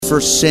1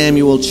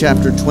 Samuel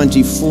chapter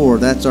 24.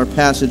 That's our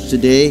passage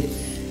today,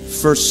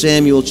 1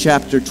 Samuel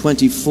chapter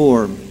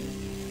 24.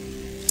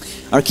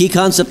 Our key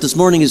concept this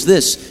morning is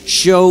this: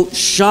 show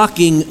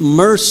shocking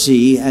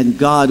mercy and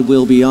God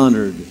will be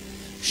honored.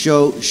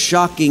 Show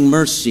shocking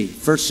mercy.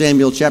 1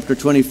 Samuel chapter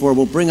 24.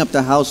 We'll bring up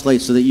the house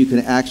lights so that you can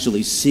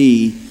actually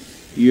see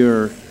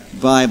your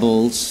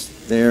Bibles.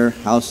 Their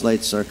house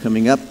lights are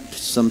coming up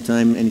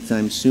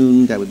anytime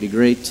soon. That would be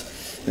great.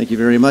 Thank you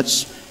very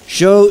much.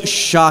 Show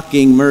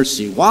shocking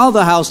mercy. While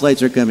the house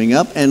lights are coming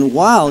up and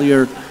while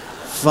you're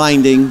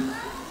finding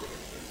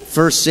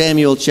 1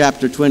 Samuel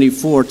chapter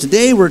 24,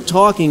 today we're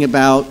talking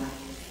about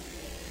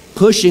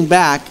pushing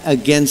back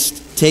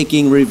against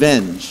taking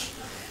revenge.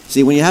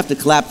 See, when you have to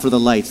clap for the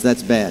lights,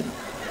 that's bad.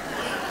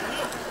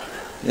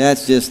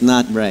 That's just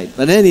not right.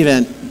 But in any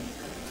event,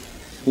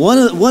 one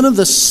of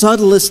the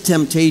subtlest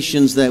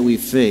temptations that we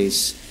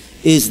face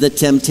is the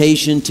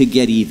temptation to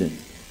get even.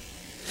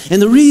 And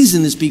the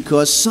reason is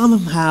because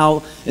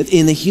somehow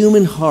in the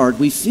human heart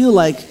we feel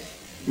like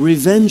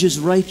revenge is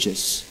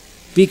righteous,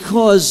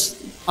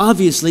 because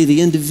obviously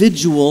the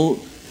individual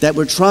that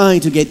we're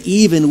trying to get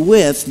even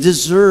with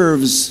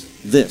deserves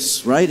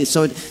this, right?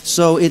 So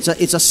it's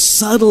a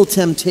subtle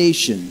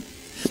temptation.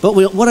 But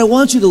what I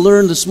want you to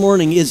learn this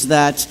morning is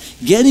that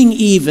getting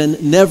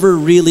even never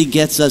really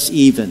gets us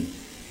even.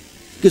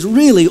 Because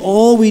really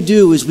all we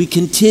do is we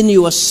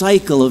continue a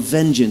cycle of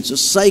vengeance, a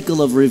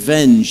cycle of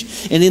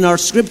revenge. And in our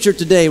scripture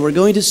today, we're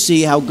going to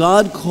see how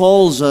God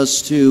calls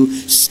us to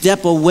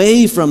step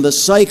away from the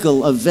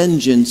cycle of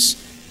vengeance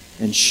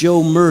and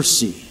show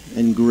mercy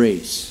and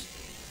grace.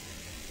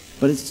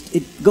 But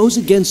it goes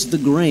against the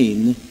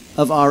grain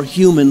of our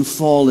human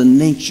fallen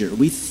nature.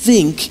 We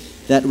think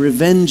that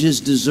revenge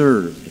is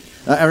deserved.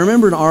 I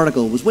remember an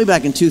article, it was way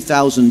back in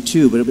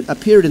 2002, but it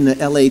appeared in the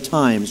LA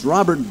Times.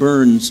 Robert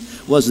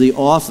Burns was the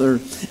author,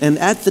 and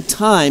at the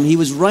time he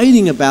was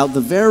writing about the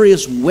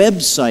various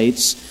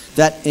websites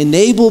that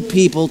enable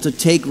people to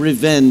take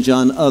revenge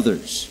on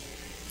others.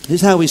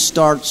 Here's how he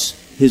starts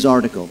his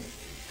article.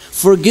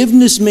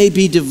 Forgiveness may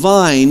be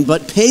divine,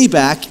 but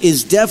payback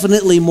is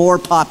definitely more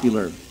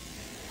popular.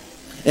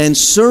 And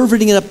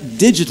serving it up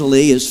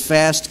digitally is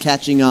fast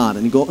catching on.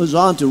 And he goes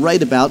on to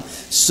write about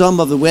some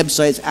of the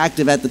websites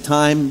active at the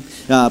time.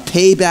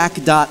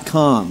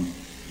 Payback.com.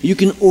 You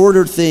can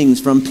order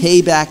things from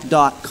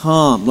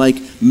payback.com,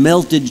 like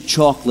melted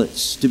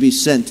chocolates to be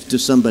sent to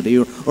somebody,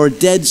 or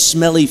dead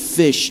smelly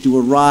fish to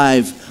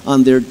arrive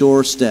on their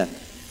doorstep.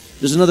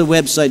 There's another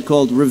website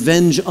called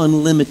Revenge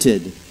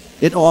Unlimited.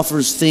 It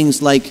offers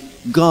things like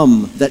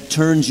gum that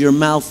turns your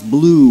mouth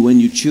blue when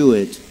you chew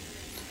it.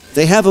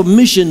 They have a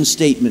mission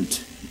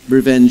statement,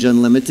 Revenge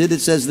Unlimited.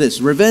 It says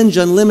this: Revenge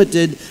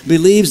Unlimited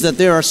believes that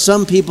there are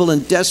some people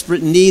in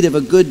desperate need of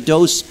a good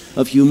dose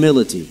of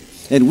humility,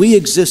 and we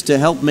exist to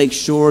help make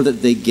sure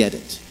that they get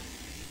it.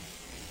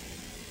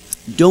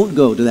 Don't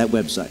go to that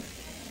website.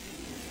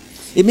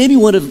 It may be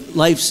one of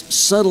life's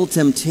subtle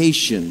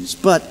temptations,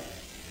 but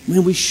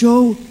when we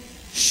show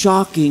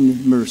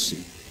shocking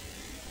mercy,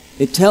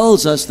 it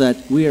tells us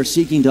that we are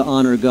seeking to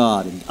honor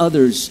God and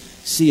others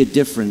see a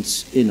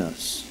difference in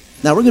us.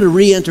 Now we're going to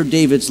re-enter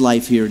David's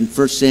life here in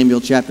 1 Samuel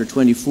chapter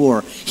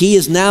 24. He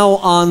is now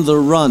on the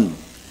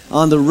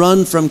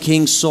run from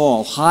King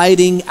Saul,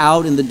 hiding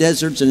out in the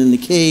deserts and in the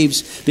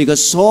caves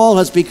because Saul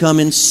has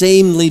become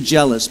insanely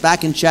jealous.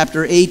 Back in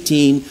chapter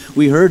 18,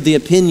 we heard the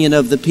opinion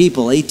of the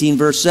people. 18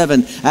 verse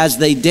 7, as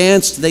they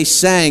danced, they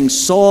sang,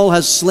 Saul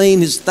has slain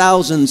his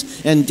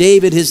thousands and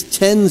David his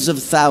tens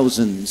of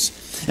thousands.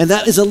 And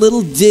that is a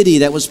little ditty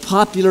that was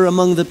popular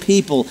among the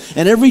people.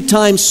 And every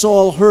time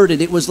Saul heard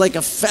it, it was like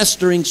a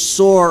festering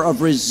sore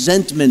of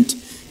resentment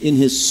in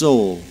his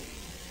soul.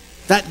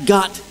 That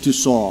got to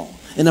Saul.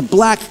 And a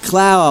black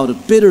cloud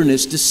of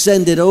bitterness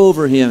descended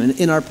over him. And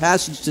in our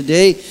passage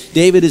today,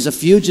 David is a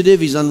fugitive.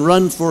 He's on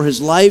run for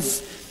his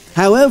life.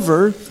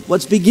 However,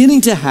 what's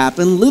beginning to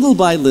happen little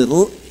by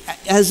little,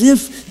 as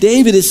if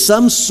David is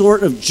some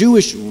sort of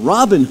Jewish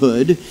Robin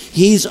Hood,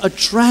 he's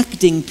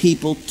attracting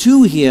people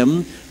to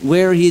him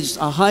where he's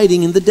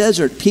hiding in the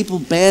desert. People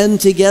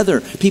band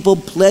together. People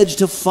pledge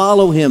to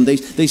follow him. They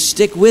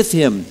stick with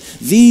him.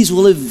 These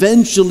will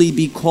eventually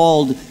be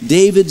called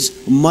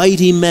David's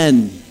mighty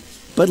men.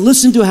 But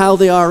listen to how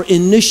they are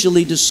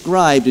initially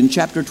described in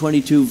chapter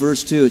 22,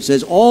 verse 2. It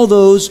says, all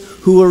those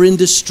who are in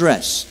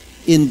distress,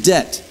 in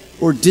debt,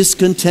 or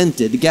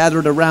discontented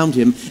gathered around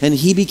him, and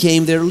he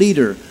became their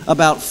leader.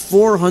 About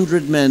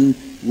 400 men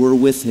were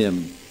with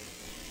him.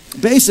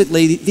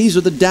 Basically, these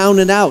are the down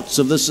and outs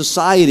of the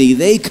society.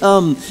 They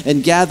come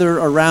and gather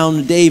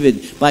around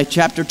David. By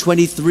chapter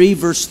 23,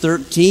 verse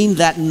 13,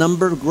 that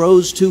number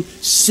grows to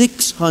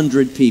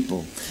 600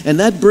 people. And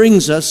that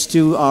brings us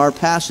to our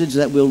passage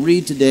that we'll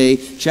read today,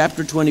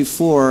 chapter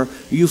 24.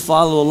 You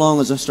follow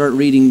along as I start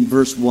reading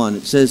verse 1.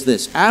 It says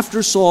this: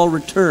 After Saul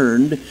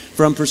returned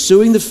from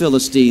pursuing the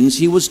Philistines,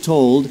 he was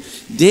told,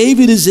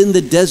 David is in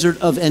the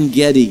desert of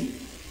En-Gedi.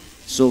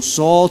 So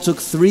Saul took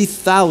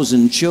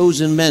 3,000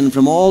 chosen men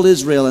from all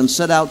Israel and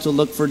set out to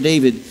look for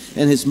David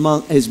and his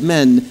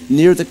men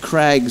near the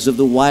crags of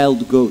the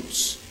wild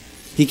goats.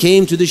 He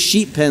came to the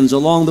sheep pens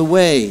along the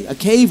way. A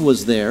cave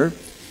was there,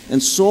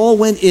 and Saul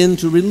went in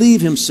to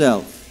relieve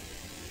himself.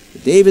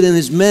 But David and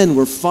his men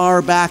were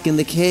far back in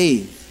the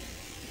cave.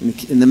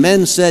 And the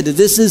men said,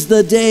 "This is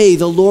the day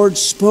the Lord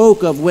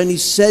spoke of when he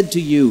said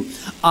to you,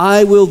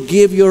 'I will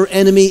give your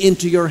enemy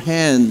into your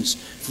hands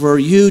for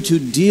you to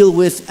deal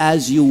with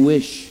as you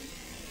wish.'"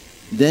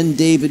 Then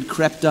David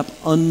crept up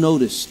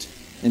unnoticed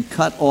and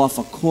cut off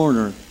a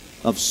corner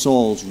of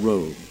Saul's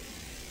robe.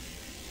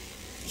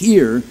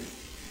 Here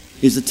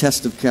is a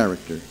test of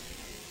character.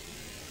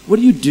 What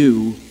do you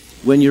do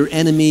when your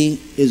enemy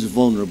is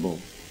vulnerable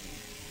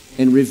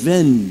and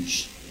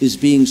revenge is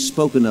being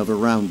spoken of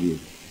around you?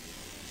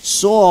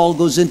 Saul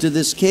goes into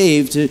this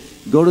cave to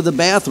go to the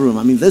bathroom.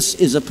 I mean, this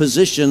is a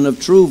position of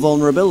true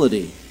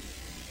vulnerability.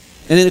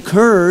 And it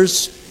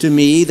occurs to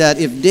me that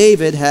if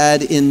David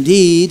had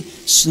indeed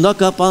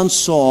snuck up on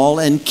Saul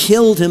and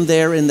killed him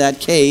there in that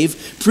cave,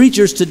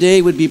 preachers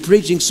today would be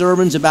preaching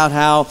sermons about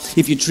how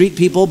if you treat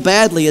people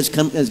badly, it's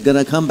going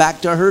to come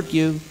back to hurt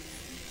you,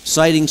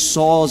 citing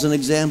Saul as an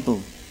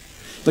example.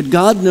 But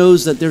God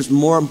knows that there's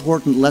more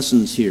important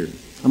lessons here,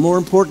 a more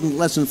important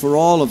lesson for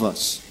all of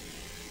us.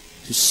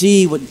 To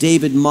see what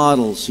David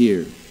models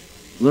here,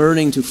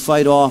 learning to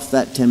fight off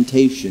that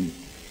temptation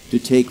to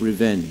take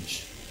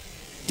revenge.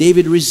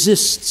 David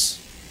resists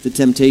the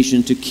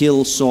temptation to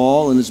kill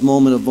Saul in his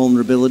moment of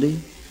vulnerability.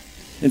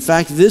 In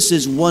fact, this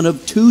is one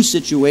of two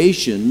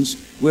situations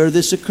where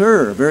this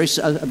occurs.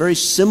 A very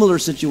similar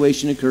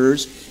situation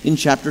occurs in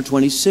chapter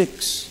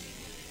 26.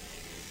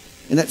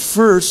 And at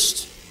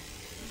first,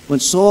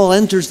 when Saul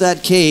enters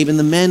that cave and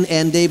the men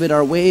and David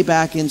are way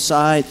back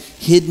inside,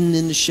 hidden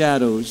in the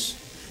shadows,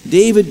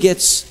 David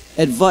gets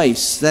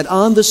advice that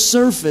on the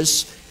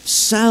surface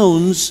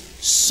sounds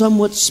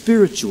somewhat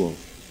spiritual.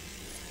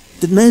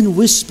 The men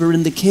whisper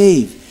in the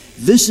cave,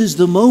 "This is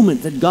the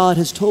moment that God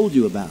has told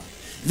you about.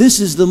 This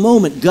is the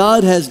moment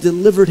God has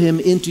delivered him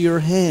into your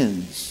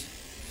hands."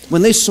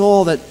 When they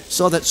saw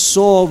that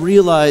Saul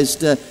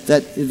realized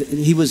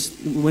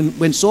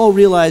when Saul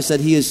realized that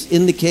he is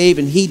in the cave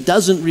and he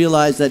doesn't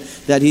realize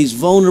that he's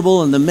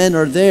vulnerable and the men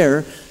are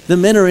there, the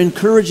men are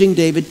encouraging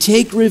David,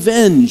 take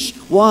revenge.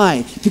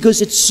 Why?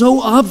 Because it's so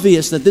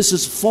obvious that this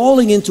is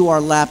falling into our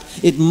lap.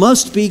 It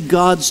must be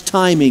God's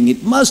timing.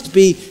 It must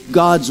be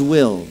God's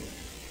will.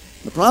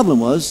 The problem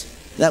was,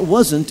 that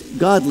wasn't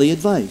godly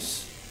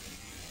advice.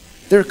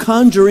 They're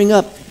conjuring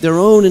up their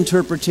own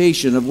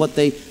interpretation of what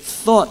they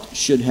thought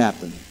should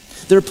happen.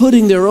 They're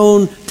putting their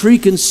own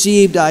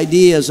preconceived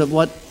ideas of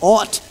what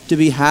ought to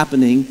be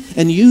happening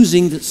and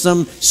using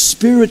some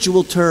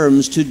spiritual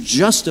terms to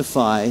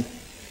justify.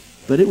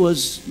 But it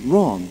was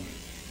wrong.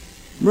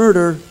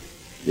 Murder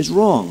is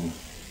wrong.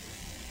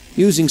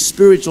 Using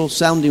spiritual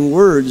sounding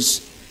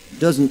words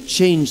doesn't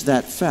change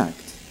that fact.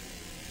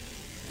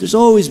 There's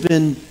always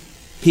been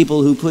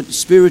people who put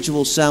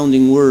spiritual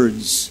sounding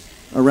words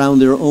around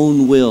their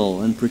own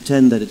will and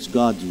pretend that it's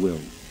God's will.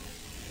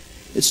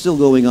 It's still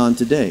going on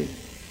today.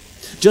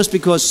 Just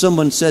because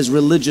someone says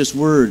religious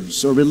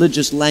words or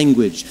religious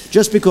language,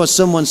 just because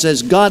someone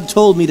says, "God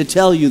told me to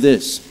tell you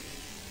this,"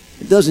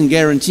 it doesn't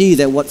guarantee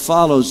that what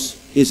follows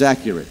is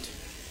accurate.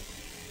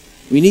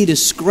 We need to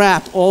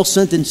scrap all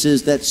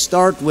sentences that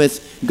start with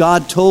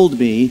 "God told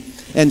me"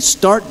 and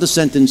start the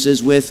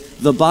sentences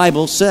with "the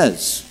Bible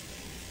says."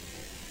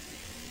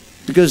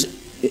 Because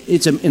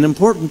it's an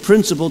important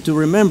principle to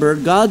remember.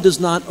 God does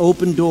not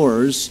open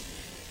doors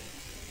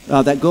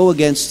that go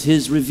against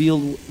his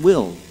revealed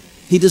will.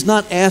 He does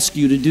not ask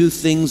you to do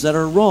things that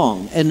are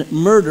wrong, and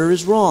murder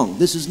is wrong.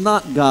 This is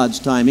not God's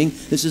timing.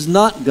 This is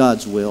not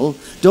God's will.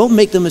 Don't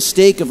make the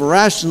mistake of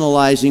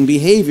rationalizing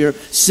behavior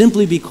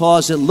simply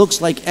because it looks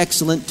like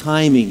excellent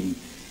timing.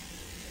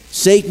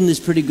 Satan is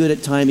pretty good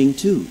at timing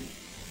too.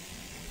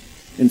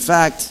 In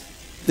fact,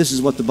 this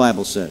is what the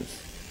Bible says.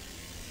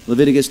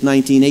 Leviticus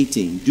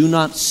 19:18, "Do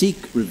not seek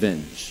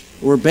revenge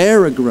or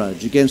bear a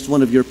grudge against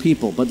one of your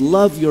people, but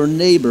love your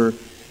neighbor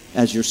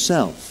as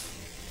yourself."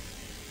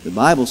 The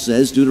Bible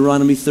says,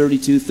 Deuteronomy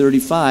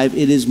 32:35,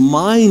 "It is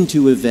mine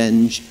to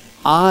avenge,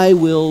 I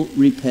will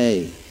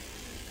repay."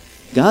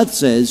 God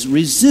says,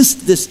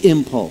 resist this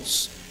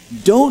impulse.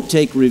 Don't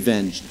take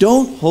revenge.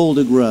 Don't hold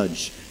a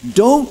grudge.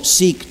 Don't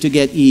seek to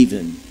get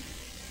even,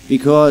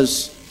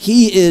 because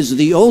he is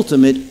the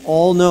ultimate,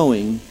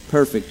 all-knowing,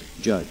 perfect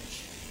judge.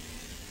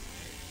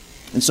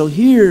 And so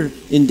here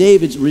in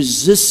David's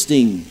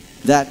resisting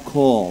that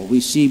call, we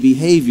see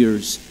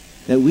behaviors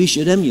that we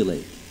should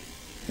emulate.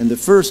 And the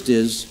first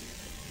is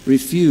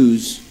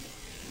refuse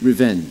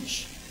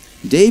revenge.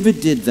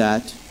 David did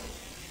that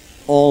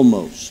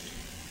almost.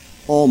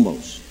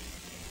 Almost.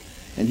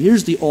 And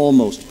here's the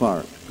almost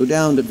part. Go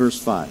down to verse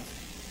 5.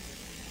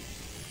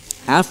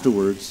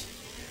 Afterwards,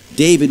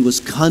 David was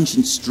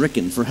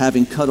conscience-stricken for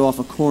having cut off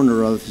a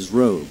corner of his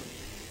robe.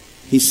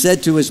 He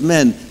said to his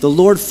men, "The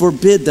Lord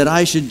forbid that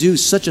I should do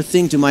such a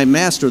thing to my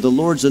master, the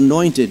Lord's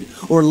anointed,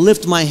 or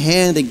lift my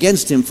hand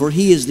against him, for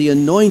he is the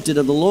anointed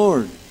of the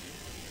Lord."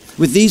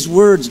 With these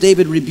words,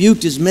 David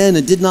rebuked his men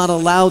and did not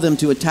allow them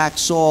to attack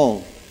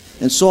Saul.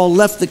 And Saul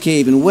left the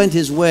cave and went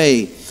his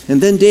way. And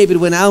then David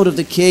went out of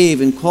the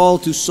cave and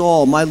called to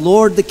Saul, "My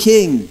lord the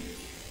king."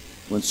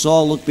 When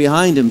Saul looked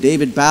behind him,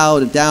 David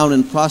bowed down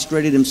and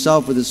prostrated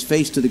himself with his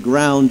face to the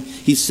ground.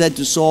 He said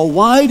to Saul,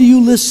 "Why do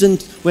you listen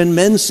when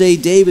men say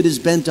David is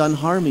bent on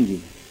harming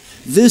you?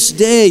 This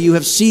day you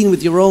have seen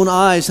with your own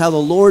eyes how the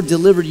Lord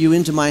delivered you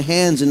into my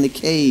hands in the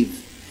cave.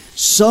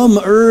 Some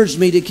urged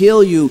me to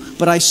kill you,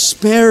 but I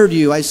spared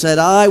you. I said,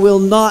 I will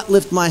not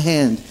lift my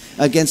hand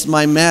against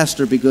my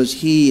master because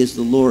he is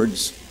the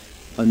Lord's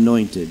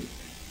anointed."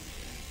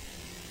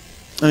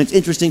 And it's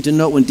interesting to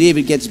note when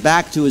David gets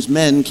back to his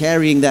men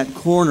carrying that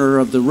corner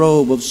of the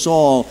robe of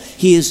Saul,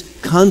 he is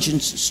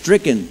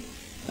conscience-stricken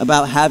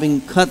about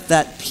having cut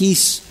that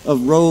piece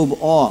of robe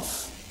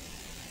off.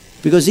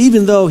 Because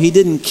even though he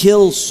didn't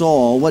kill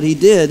Saul, what he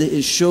did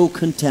is show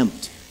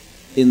contempt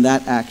in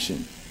that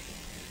action.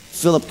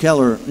 Philip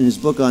Keller, in his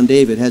book on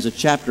David, has a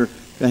chapter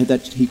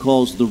that he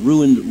calls The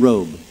Ruined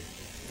Robe.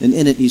 And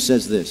in it he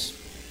says this: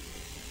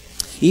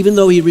 "Even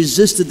though he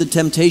resisted the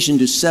temptation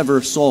to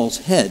sever Saul's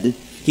head,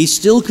 he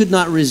still could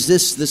not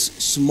resist this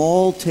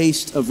small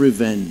taste of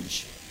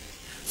revenge.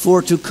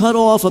 For to cut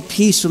off a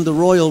piece from the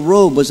royal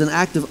robe was an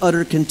act of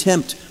utter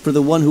contempt for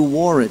the one who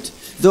wore it.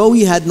 Though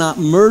he had not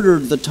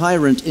murdered the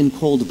tyrant in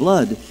cold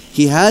blood,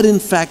 he had in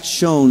fact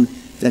shown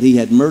that he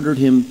had murdered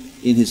him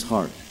in his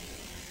heart."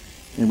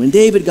 And when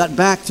David got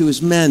back to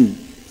his men,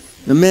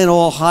 the men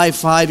all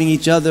high-fiving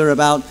each other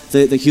about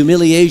the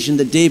humiliation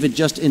that David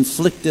just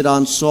inflicted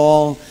on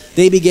Saul,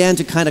 they began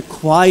to kind of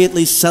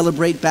quietly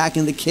celebrate back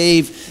in the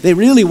cave. They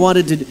really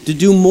wanted to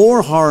do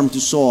more harm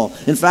to Saul.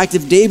 In fact,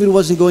 if David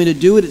wasn't going to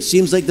do it, it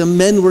seems like the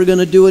men were going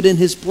to do it in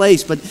his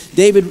place. But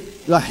David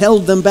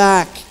held them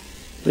back.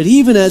 But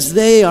even as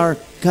they are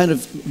kind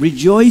of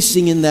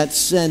rejoicing in that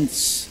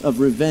sense of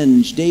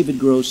revenge, David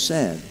grows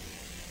sad.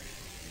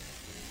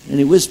 And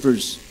he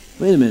whispers,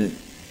 "Wait a minute.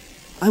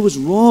 I was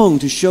wrong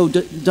to show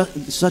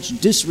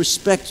such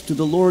disrespect to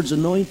the Lord's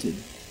anointed,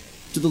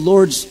 to the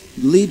Lord's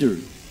leader."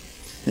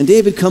 And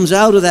David comes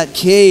out of that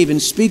cave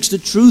and speaks the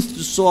truth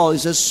to Saul. He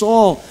says,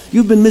 "Saul,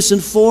 you've been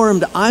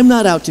misinformed. I'm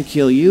not out to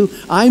kill you.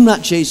 I'm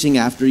not chasing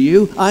after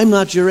you. I'm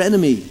not your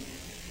enemy.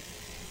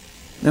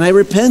 And I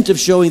repent of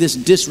showing this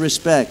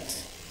disrespect."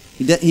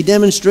 He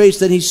demonstrates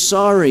that he's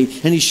sorry,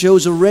 and he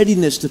shows a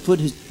readiness to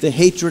put the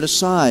hatred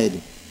aside.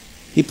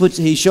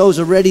 He shows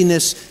a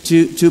readiness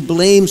to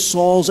blame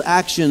Saul's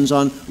actions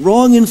on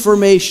wrong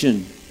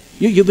information.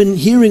 You've been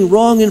hearing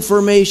wrong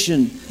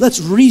information. Let's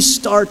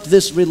restart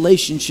this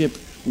relationship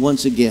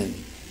once again.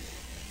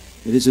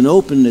 It is an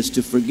openness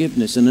to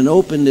forgiveness and an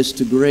openness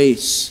to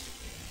grace.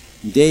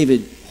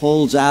 David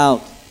holds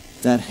out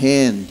that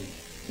hand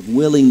of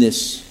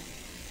willingness.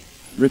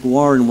 Rick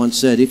Warren once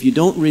said, "If you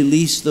don't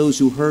release those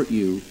who hurt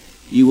you,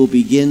 you will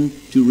begin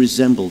to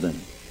resemble them."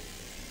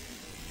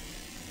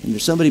 And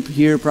there's somebody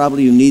here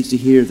probably who needs to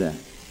hear that.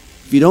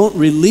 If you don't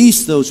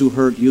release those who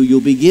hurt you,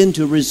 you'll begin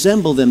to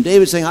resemble them.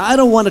 David's saying, I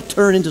don't want to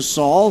turn into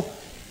Saul.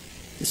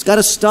 It's got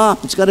to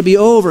stop. It's got to be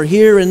over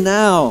here and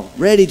now,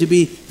 ready to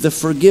be the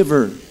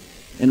forgiver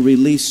and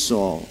release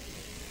Saul.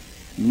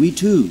 And we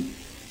too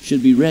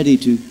should be ready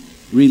to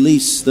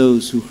release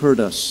those who hurt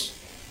us.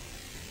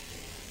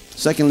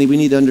 Secondly, we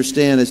need to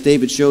understand, as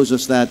David shows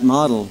us that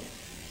model,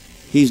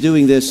 he's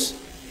doing this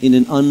in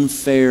an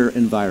unfair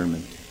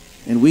environment.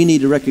 And we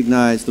need to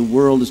recognize the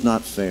world is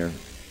not fair.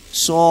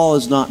 Saul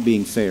is not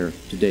being fair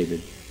to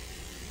David.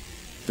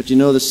 But you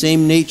know, the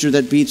same nature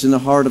that beats in the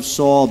heart of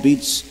Saul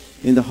beats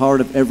in the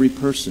heart of every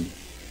person.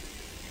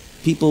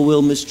 People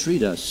will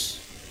mistreat us.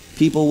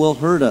 People will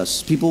hurt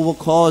us. People will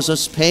cause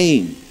us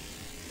pain.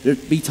 There'll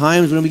be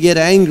times when we get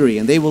angry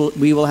and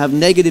we will have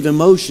negative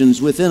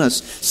emotions within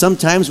us.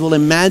 Sometimes we'll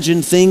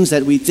imagine things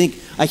that we think,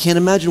 I can't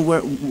imagine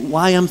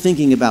why I'm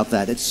thinking about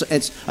that.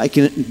 I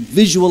can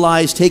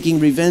visualize taking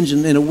revenge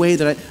in a way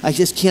that I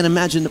just can't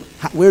imagine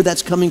where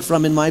that's coming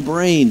from in my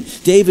brain.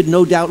 David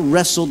no doubt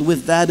wrestled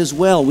with that as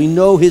well. We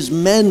know his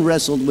men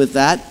wrestled with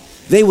that.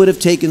 They would have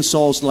taken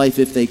Saul's life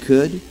if they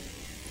could.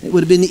 It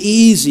would have been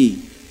easy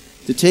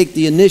to take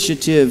the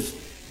initiative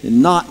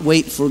and not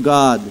wait for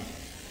God,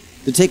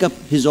 to take up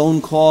his own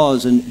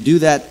cause and do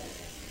that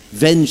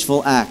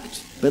vengeful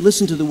act. But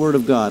listen to the word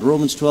of God,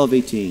 Romans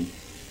 12:18.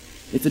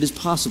 If it is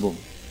possible,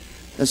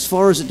 as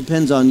far as it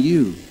depends on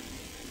you,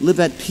 live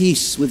at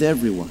peace with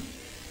everyone.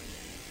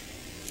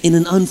 In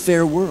an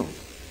unfair world,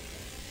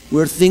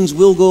 where things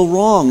will go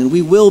wrong and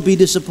we will be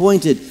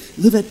disappointed,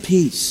 live at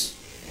peace.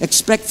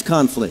 Expect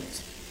conflict.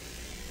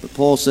 But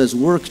Paul says,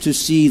 work to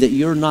see that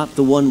you're not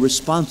the one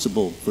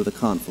responsible for the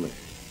conflict.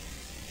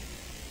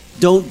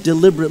 Don't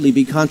deliberately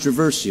be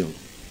controversial.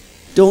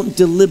 Don't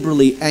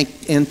deliberately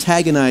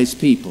antagonize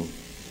people.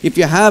 If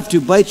you have to,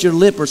 bite your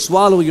lip or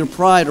swallow your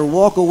pride or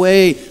walk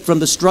away from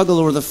the struggle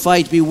or the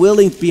fight. Be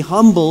willing to be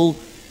humble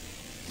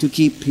to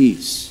keep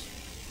peace.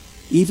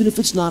 even if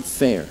it's not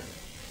fair.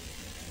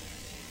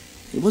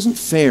 It wasn't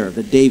fair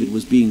that David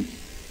was being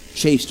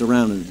chased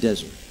around in the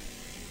desert.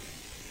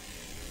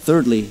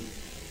 Thirdly,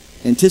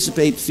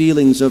 anticipate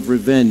feelings of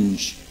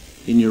revenge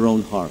in your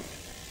own heart.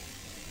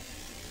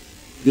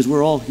 Because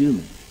we're all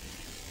human.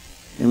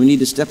 And we need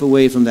to step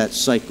away from that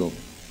cycle.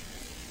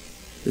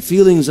 The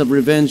feelings of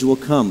revenge will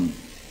come.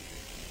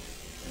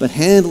 But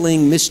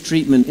handling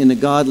mistreatment in a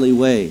godly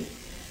way,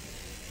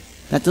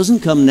 that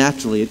doesn't come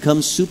naturally. It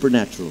comes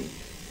supernaturally.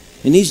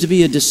 It needs to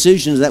be a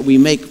decision that we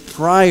make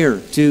prior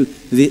to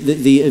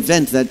the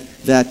event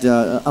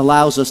that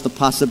allows us the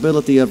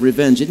possibility of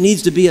revenge. It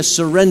needs to be a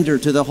surrender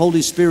to the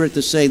Holy Spirit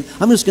to say,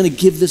 I'm just going to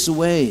give this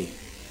away.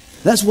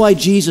 That's why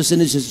Jesus in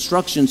his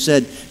instruction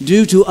said,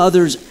 do to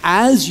others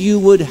as you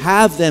would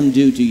have them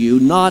do to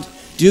you, not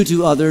do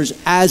to others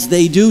as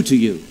they do to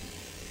you.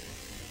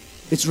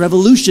 It's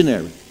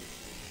revolutionary,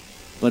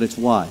 but it's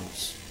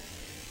wise.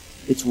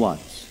 It's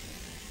wise.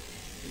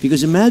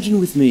 Because imagine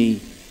with me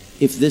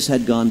if this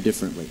had gone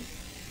differently.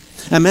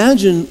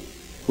 Imagine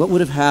what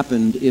would have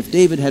happened if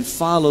David had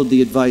followed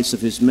the advice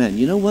of his men.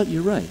 You know what?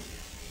 You're right.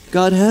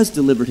 God has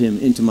delivered him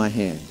into my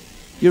hand.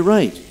 You're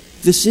right.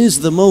 This is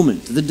the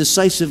moment, the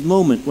decisive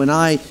moment when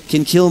I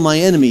can kill my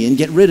enemy and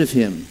get rid of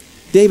him.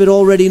 David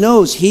already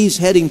knows he's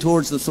heading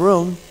towards the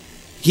throne.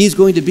 He's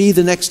going to be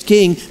the next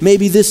king.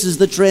 Maybe this is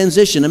the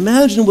transition.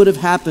 Imagine what would have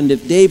happened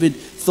if David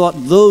thought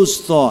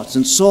those thoughts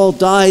and Saul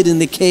died in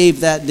the cave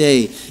that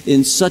day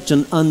in such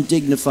an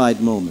undignified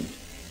moment.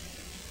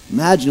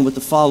 Imagine what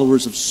the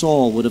followers of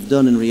Saul would have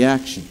done in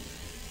reaction.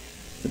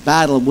 The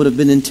battle would have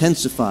been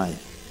intensified.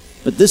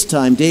 But this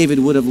time David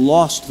would have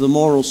lost the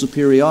moral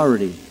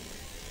superiority.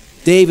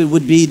 David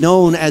would be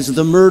known as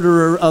the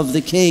murderer of the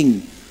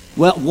king.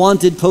 Well,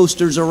 wanted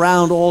posters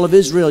around all of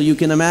Israel, you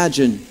can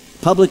imagine.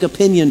 Public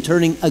opinion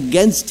turning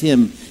against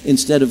him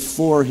instead of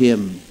for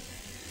him.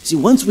 See,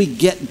 once we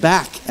get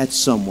back at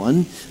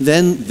someone,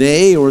 then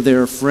they or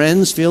their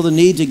friends feel the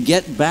need to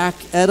get back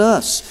at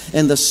us.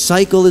 And the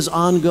cycle is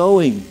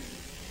ongoing.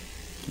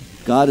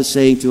 God is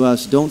saying to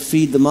us, don't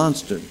feed the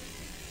monster.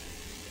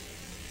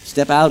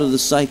 Step out of the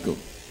cycle.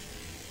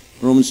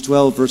 Romans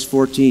 12, verse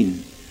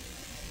 14.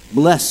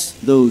 Bless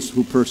those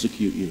who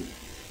persecute you.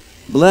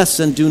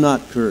 Bless and do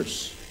not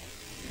curse.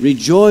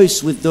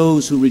 Rejoice with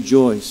those who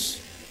rejoice.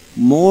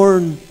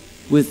 Mourn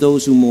with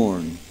those who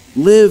mourn.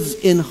 Live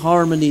in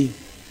harmony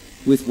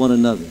with one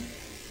another.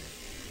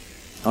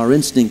 Our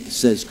instinct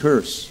says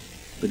curse,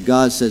 but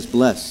God says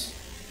bless.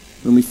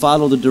 When we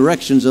follow the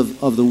directions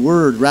of the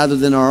Word rather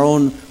than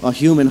our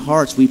human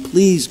hearts, we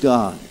please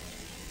God.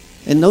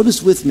 And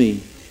notice with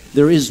me,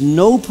 there is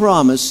no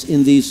promise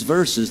in these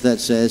verses that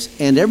says,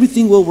 and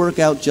everything will work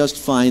out just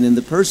fine, and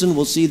the person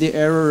will see the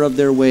error of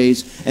their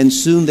ways, and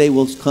soon they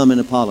will come and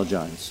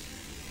apologize.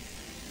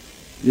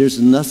 There's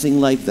nothing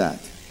like that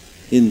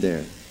in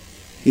there.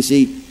 You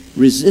see,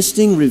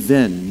 resisting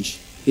revenge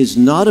is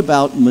not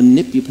about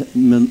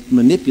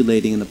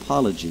manipulating an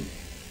apology.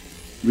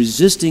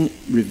 Resisting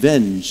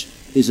revenge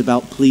is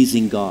about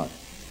pleasing God.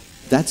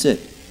 That's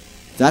it.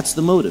 That's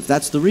the motive.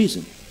 That's the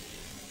reason.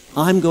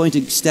 I'm going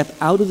to step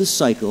out of the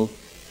cycle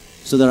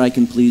so that I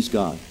can please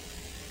God.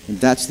 And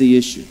that's the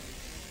issue.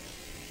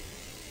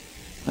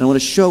 And I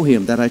want to show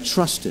him that I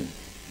trust him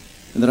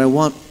and that I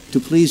want to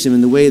please him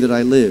in the way that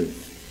I live.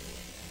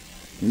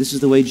 And this is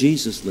the way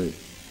Jesus lived.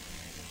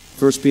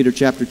 1 Peter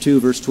chapter 2,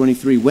 verse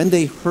 23. When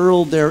they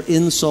hurled their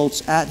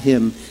insults at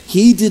him,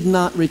 he did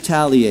not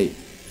retaliate.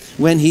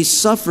 When he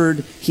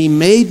suffered, he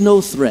made no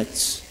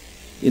threats.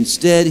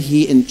 Instead,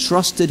 he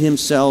entrusted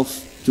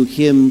himself to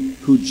him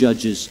who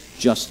judges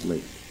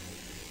justly.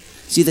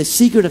 See, the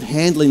secret of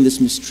handling this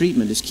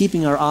mistreatment is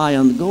keeping our eye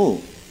on the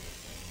goal.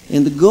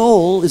 And the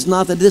goal is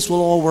not that this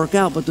will all work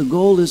out, but the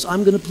goal is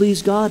I'm going to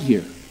please God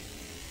here.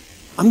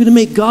 I'm going to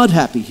make God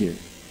happy here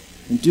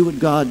and do what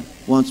God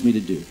wants me to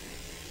do.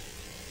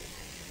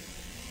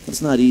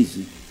 That's not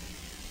easy.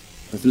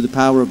 But through the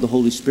power of the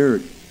Holy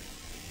Spirit,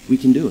 we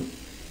can do it.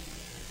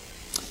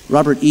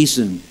 Robert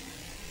Eason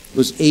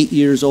was 8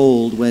 years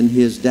old when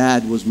his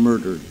dad was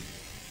murdered.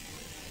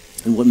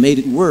 And what made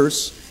it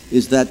worse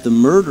is that the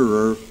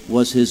murderer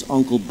was his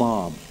Uncle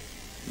Bob,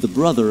 the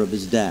brother of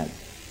his dad.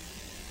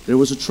 There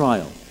was a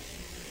trial.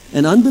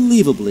 And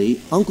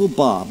unbelievably, Uncle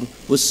Bob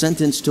was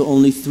sentenced to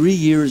only 3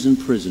 years in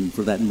prison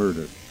for that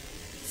murder.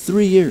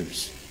 3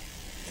 years.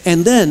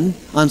 And then,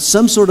 on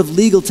some sort of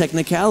legal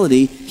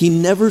technicality, he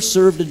never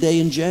served a day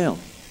in jail.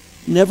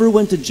 Never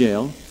went to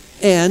jail,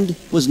 and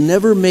was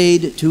never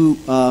made to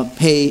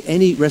pay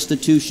any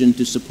restitution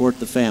to support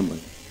the family.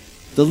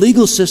 The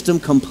legal system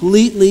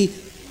completely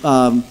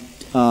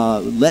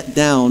let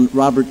down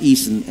Robert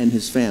Eason and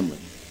his family.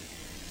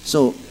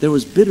 So there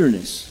was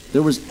bitterness.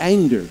 There was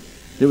anger.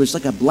 There was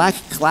like a black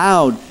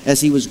cloud as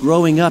he was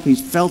growing up. He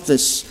felt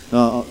this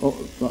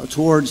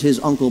towards his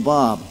Uncle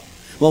Bob.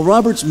 Well,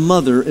 Robert's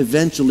mother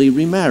eventually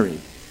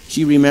remarried.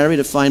 She remarried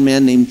a fine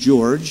man named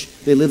George.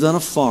 They lived on a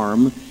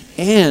farm.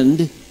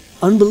 And,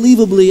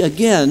 unbelievably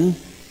again,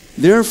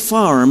 their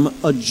farm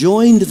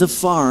adjoined the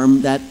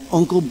farm that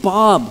Uncle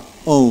Bob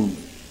owned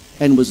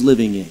and was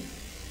living in.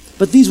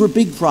 But these were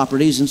big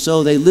properties, and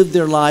so they lived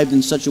their lives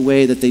in such a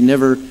way that they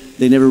never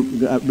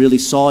really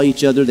saw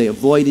each other. They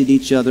avoided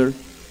each other.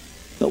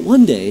 But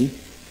one day,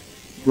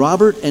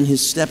 Robert and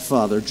his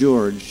stepfather,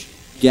 George,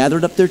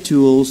 gathered up their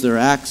tools, their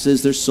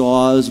axes, their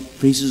saws,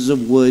 pieces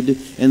of wood,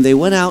 and they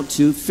went out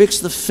to fix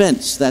the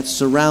fence that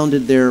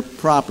surrounded their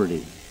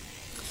property.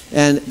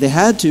 And they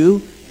had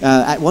to,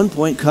 at one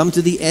point, come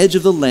to the edge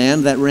of the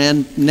land that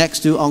ran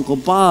next to Uncle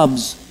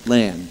Bob's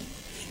land.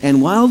 And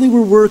while they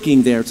were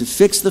working there to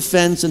fix the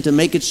fence and to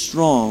make it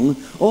strong,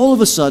 all of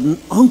a sudden,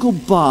 Uncle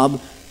Bob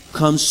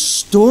comes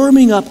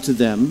storming up to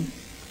them,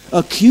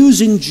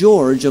 accusing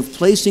George of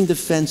placing the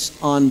fence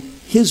on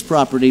his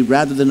property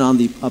rather than on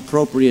the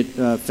appropriate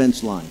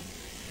fence line.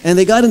 And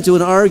they got into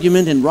an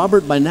argument, and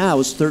Robert by now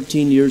was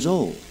 13 years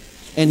old,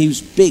 and he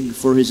was big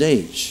for his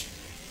age.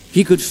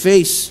 He could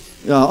face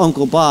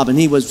Uncle Bob, and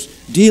he was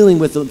dealing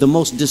with the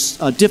most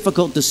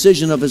difficult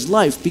decision of his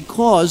life,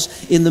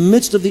 because in the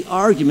midst of the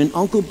argument,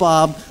 Uncle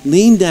Bob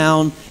leaned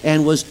down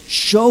and was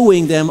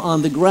showing them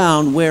on the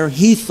ground where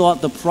he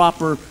thought the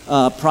proper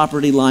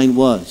property line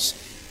was.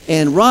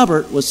 And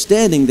Robert was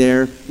standing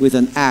there with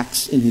an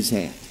axe in his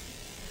hand.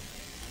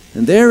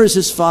 And there is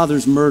his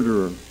father's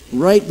murderer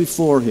right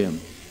before him,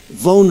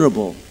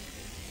 vulnerable.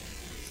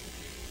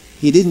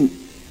 He didn't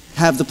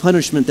have the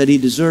punishment that he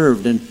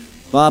deserved, and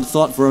Robert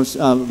thought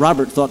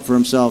for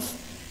himself,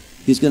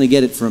 he's going to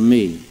get it from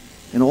me.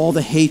 And all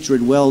the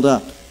hatred welled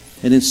up.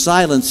 And in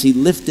silence, he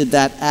lifted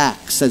that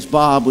axe as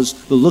Bob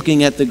was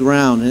looking at the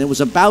ground. And it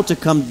was about to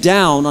come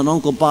down on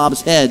Uncle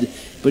Bob's head.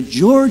 But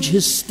George,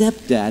 his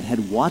stepdad,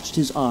 had watched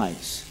his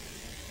eyes.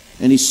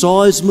 And he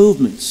saw his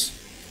movements.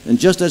 And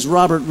just as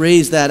Robert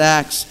raised that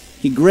axe,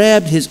 he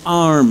grabbed his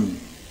arm.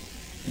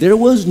 There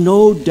was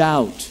no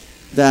doubt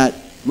that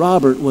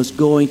Robert was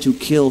going to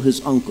kill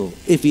his uncle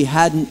if he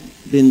hadn't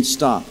been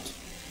stopped.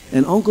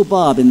 And Uncle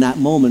Bob, in that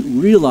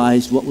moment,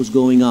 realized what was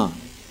going on.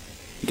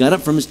 He got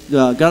up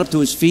to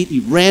his feet. He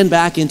ran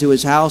back into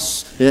his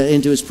house,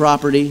 into his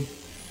property.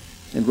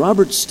 And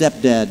Robert's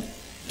stepdad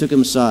took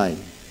him aside.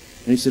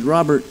 And he said,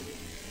 "Robert,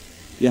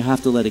 you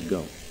have to let it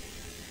go.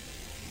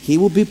 He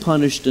will be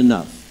punished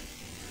enough.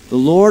 The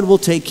Lord will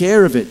take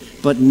care of it,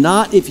 but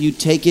not if you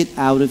take it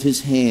out of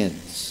his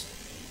hands."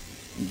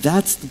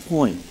 That's the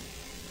point.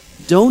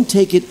 Don't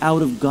take it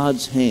out of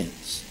God's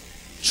hands.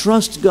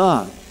 Trust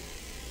God.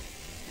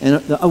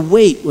 And a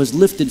weight was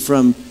lifted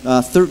from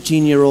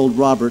 13-year-old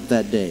Robert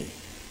that day.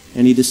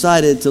 And he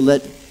decided to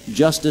let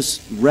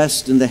justice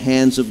rest in the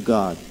hands of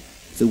God,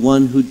 the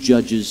one who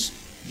judges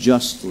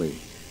justly.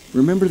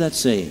 Remember that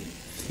saying.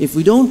 If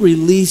we don't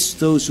release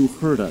those who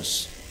hurt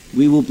us,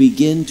 we will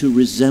begin to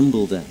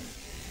resemble them.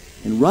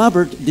 And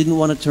Robert didn't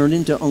want to turn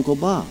into Uncle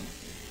Bob.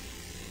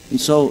 And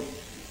so,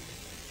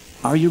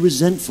 are you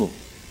resentful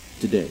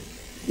today?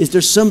 Is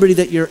there somebody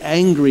that you're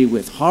angry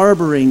with,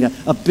 harboring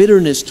a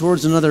bitterness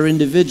towards another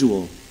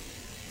individual?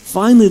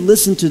 Finally,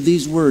 listen to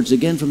these words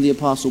again from the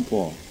Apostle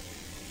Paul.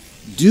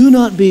 Do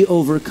not be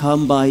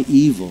overcome by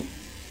evil,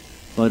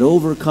 but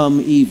overcome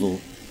evil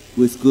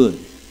with good.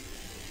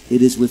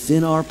 It is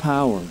within our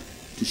power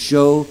to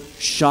show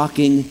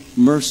shocking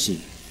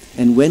mercy.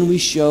 And when we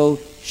show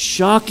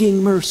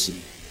shocking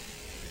mercy,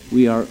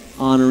 we are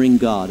honoring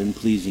God and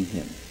pleasing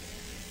him.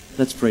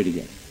 Let's pray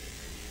together.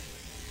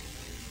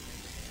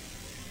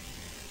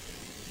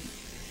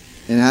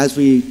 And as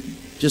we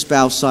just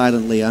bow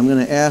silently, I'm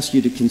going to ask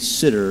you to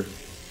consider,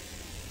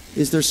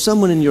 is there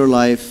someone in your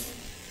life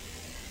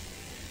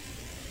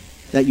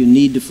that you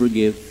need to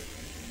forgive?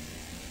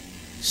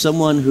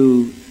 Someone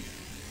who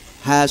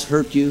has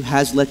hurt you,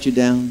 has let you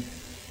down,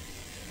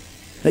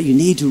 that you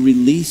need to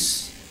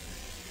release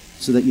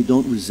so that you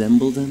don't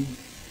resemble them?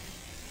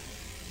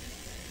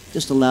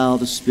 Just allow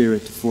the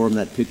Spirit to form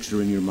that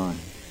picture in your mind.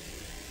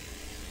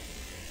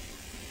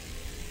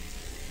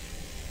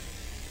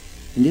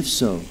 And if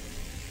so,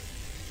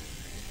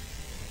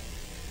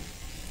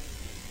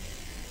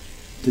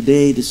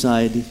 today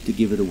decide to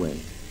give it away.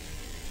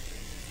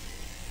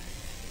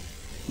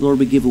 Lord,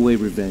 we give away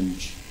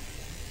revenge.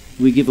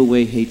 We give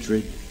away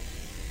hatred.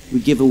 We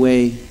give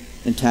away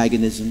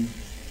antagonism.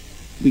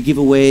 We give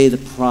away the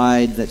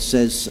pride that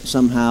says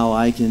somehow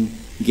I can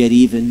get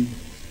even.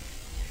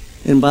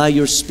 And by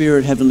your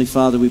Spirit, Heavenly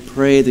Father, we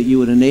pray that you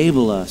would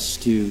enable us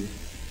to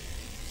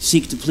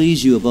seek to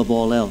please you above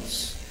all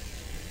else,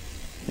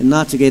 and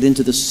not to get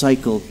into the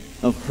cycle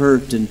of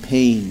hurt and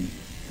pain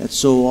that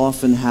so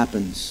often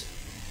happens.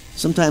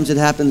 Sometimes it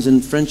happens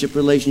in friendship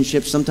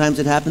relationships. Sometimes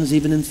it happens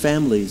even in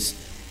families.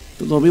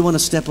 But Lord, we want to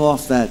step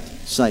off that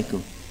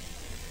cycle.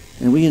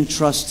 And we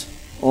entrust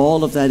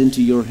all of that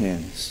into your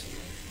hands.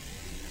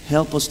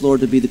 Help us, Lord,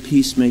 to be the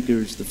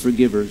peacemakers, the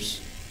forgivers.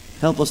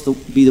 Help us to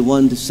be the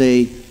one to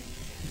say,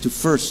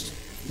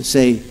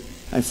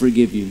 I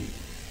forgive you.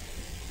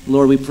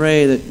 Lord, we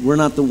pray that we're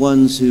not the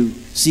ones who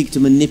seek to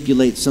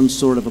manipulate some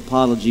sort of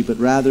apology, but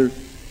rather,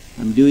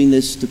 I'm doing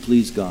this to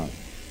please God.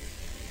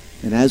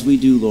 And as we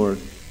do, Lord,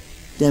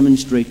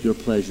 demonstrate your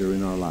pleasure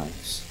in our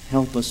lives.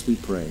 Help us, we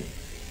pray.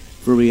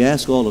 For we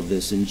ask all of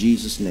this in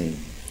Jesus' name.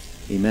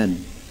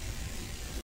 Amen.